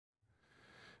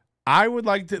I would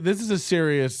like to. This is a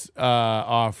serious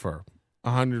offer.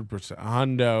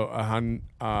 100%.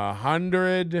 A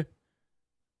hundred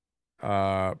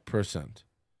percent.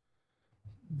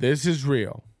 This is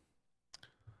real.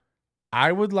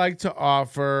 I would like to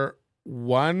offer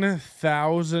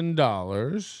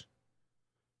 $1,000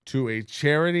 to a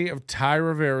charity of Thai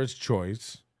Rivera's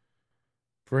choice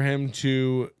for him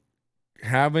to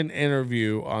have an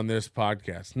interview on this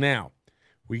podcast. Now,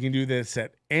 we can do this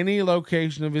at any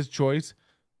location of his choice,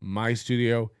 my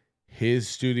studio, his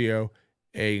studio,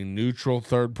 a neutral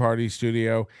third-party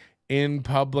studio, in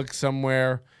public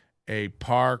somewhere, a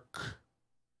park.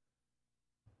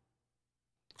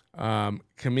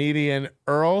 Comedian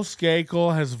Earl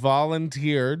Skakel has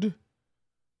volunteered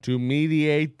to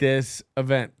mediate this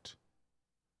event.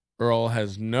 Earl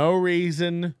has no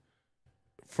reason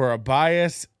for a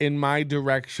bias in my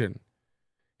direction.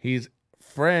 He's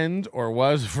friend, or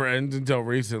was friend until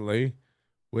recently,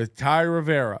 with Thai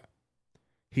Rivera.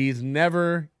 He's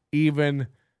never even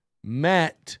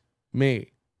met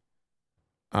me.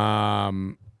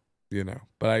 But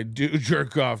I do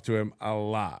jerk off to him a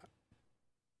lot.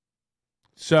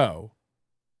 So,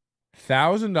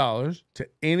 $1,000 to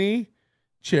any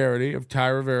charity of Thai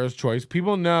Rivera's choice.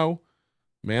 People know,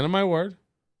 man of my word,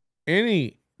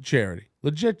 any charity,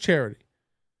 legit charity,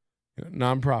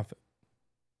 nonprofit.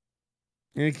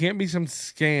 And it can't be some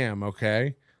scam,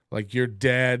 okay? Like your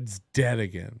dad's dead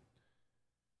again.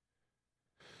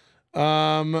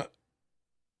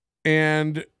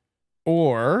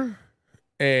 Or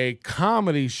a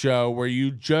comedy show where you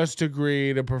just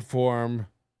agree to perform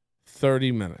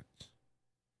 30 minutes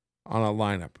on a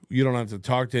lineup. You don't have to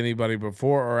talk to anybody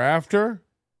before or after.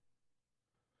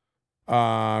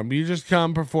 You just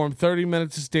come perform 30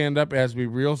 minutes of stand-up. It has to be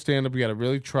real stand-up. You got to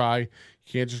really try. You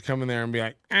can't just come in there and be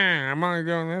like, I'm only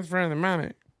doing this for the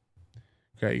money.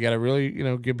 Okay, you got to really,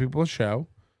 give people a show.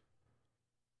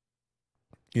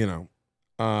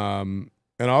 And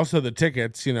also the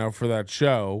tickets, for that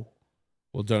show,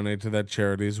 we'll donate to that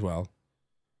charity as well.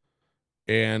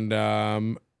 And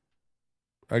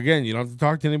again, you don't have to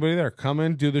talk to anybody there. Come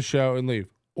in, do the show, and leave.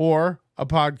 Or a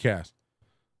podcast.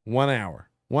 1 hour.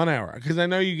 1 hour. Because I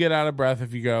know you get out of breath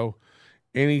if you go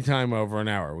anytime over an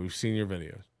hour. We've seen your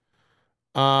videos.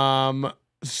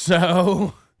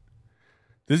 So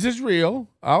this is real.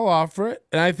 I'll offer it.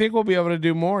 And I think we'll be able to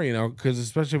do more, because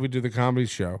especially if we do the comedy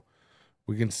show,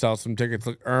 we can sell some tickets.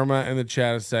 Look, Irma in the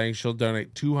chat is saying she'll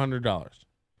donate $200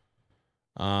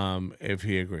 if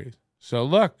he agrees. So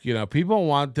look, people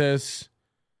want this.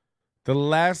 The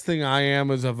last thing I am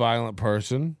is a violent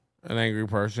person, an angry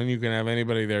person. You can have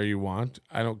anybody there you want.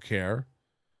 I don't care.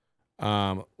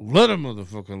 Let a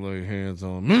motherfucker lay hands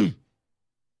on me.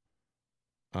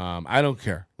 I don't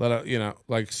care.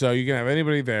 So you can have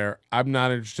anybody there. I'm not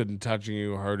interested in touching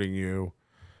you, hurting you.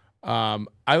 I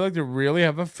like to really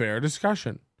have a fair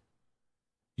discussion.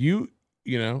 I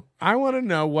want to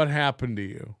know what happened to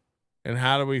you and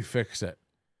how do we fix it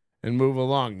and move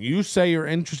along. You say you're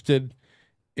interested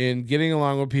in getting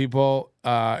along with people.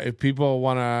 If people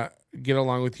want to get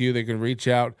along with you, they can reach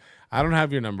out. I don't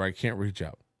have your number. I can't reach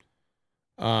out.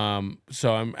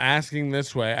 So I'm asking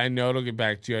this way. I know it'll get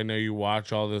back to you. I know you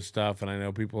watch all this stuff, and I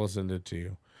know people will send it to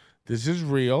you. This is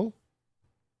real.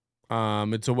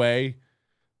 It's a way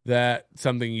that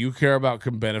something you care about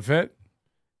can benefit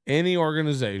any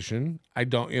organization. I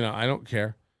don't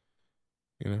care.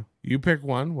 You pick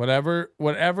one, whatever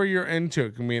you're into.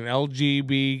 It can be an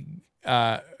LGBT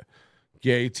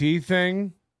gay T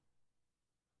thing,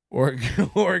 or it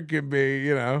could be,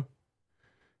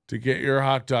 to get your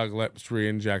hot dog lips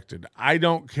re-injected. I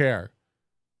don't care.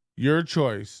 Your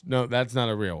choice. No, that's not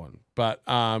a real one. But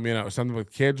something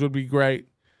with kids would be great.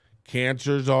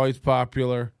 Cancer is always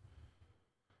popular.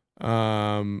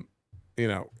 I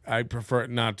prefer it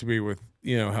not to be with,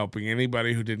 helping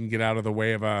anybody who didn't get out of the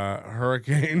way of a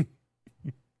hurricane.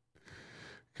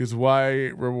 Because why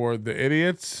reward the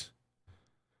idiots?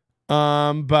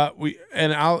 But we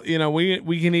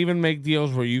can even make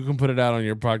deals where you can put it out on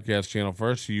your podcast channel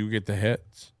first, so you get the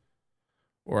hits,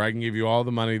 or I can give you all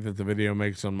the money that the video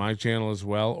makes on my channel as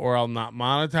well, or I'll not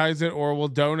monetize it, or we'll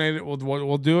donate it.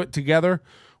 We'll do it together.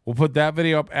 We'll put that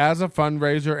video up as a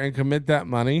fundraiser and commit that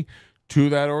money to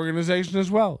that organization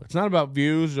as well. It's not about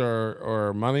views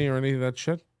or money or any of that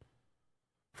shit.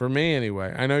 For me,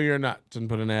 anyway. I know you're nuts and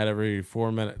put an ad every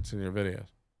 4 minutes in your videos.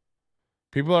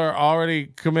 People are already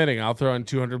committing. I'll throw in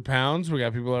 200 pounds. We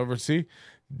got people overseas.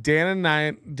 Dan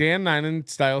Ninen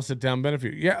style sit down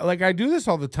benefit. Yeah, I do this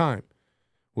all the time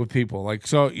with people.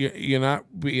 So you're not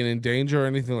being in danger or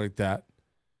anything like that.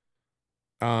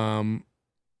 And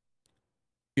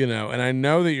I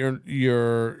know that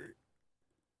you're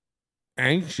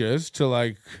anxious to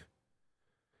like.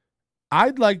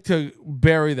 I'd like to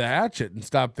bury the hatchet and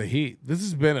stop the heat. This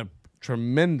has been a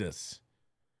tremendous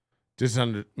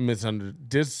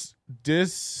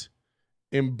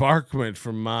disembarkment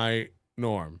from my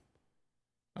norm.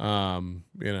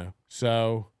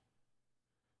 So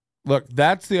look,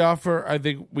 that's the offer. I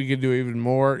think we could do even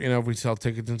more. If we sell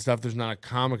tickets and stuff, there's not a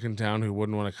comic in town who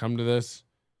wouldn't want to come to this.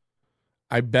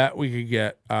 I bet we could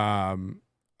get one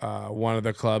of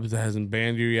the clubs that hasn't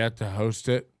banned you yet to host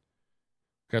it.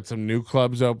 Got some new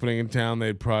clubs opening in town.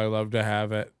 They'd probably love to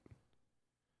have it.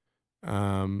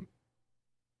 And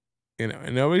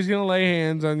nobody's gonna lay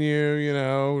hands on you.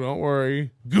 Don't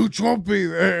worry. Gooch won't be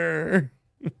there.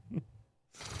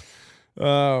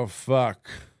 Oh fuck.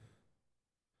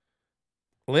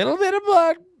 Little bit of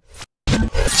blood.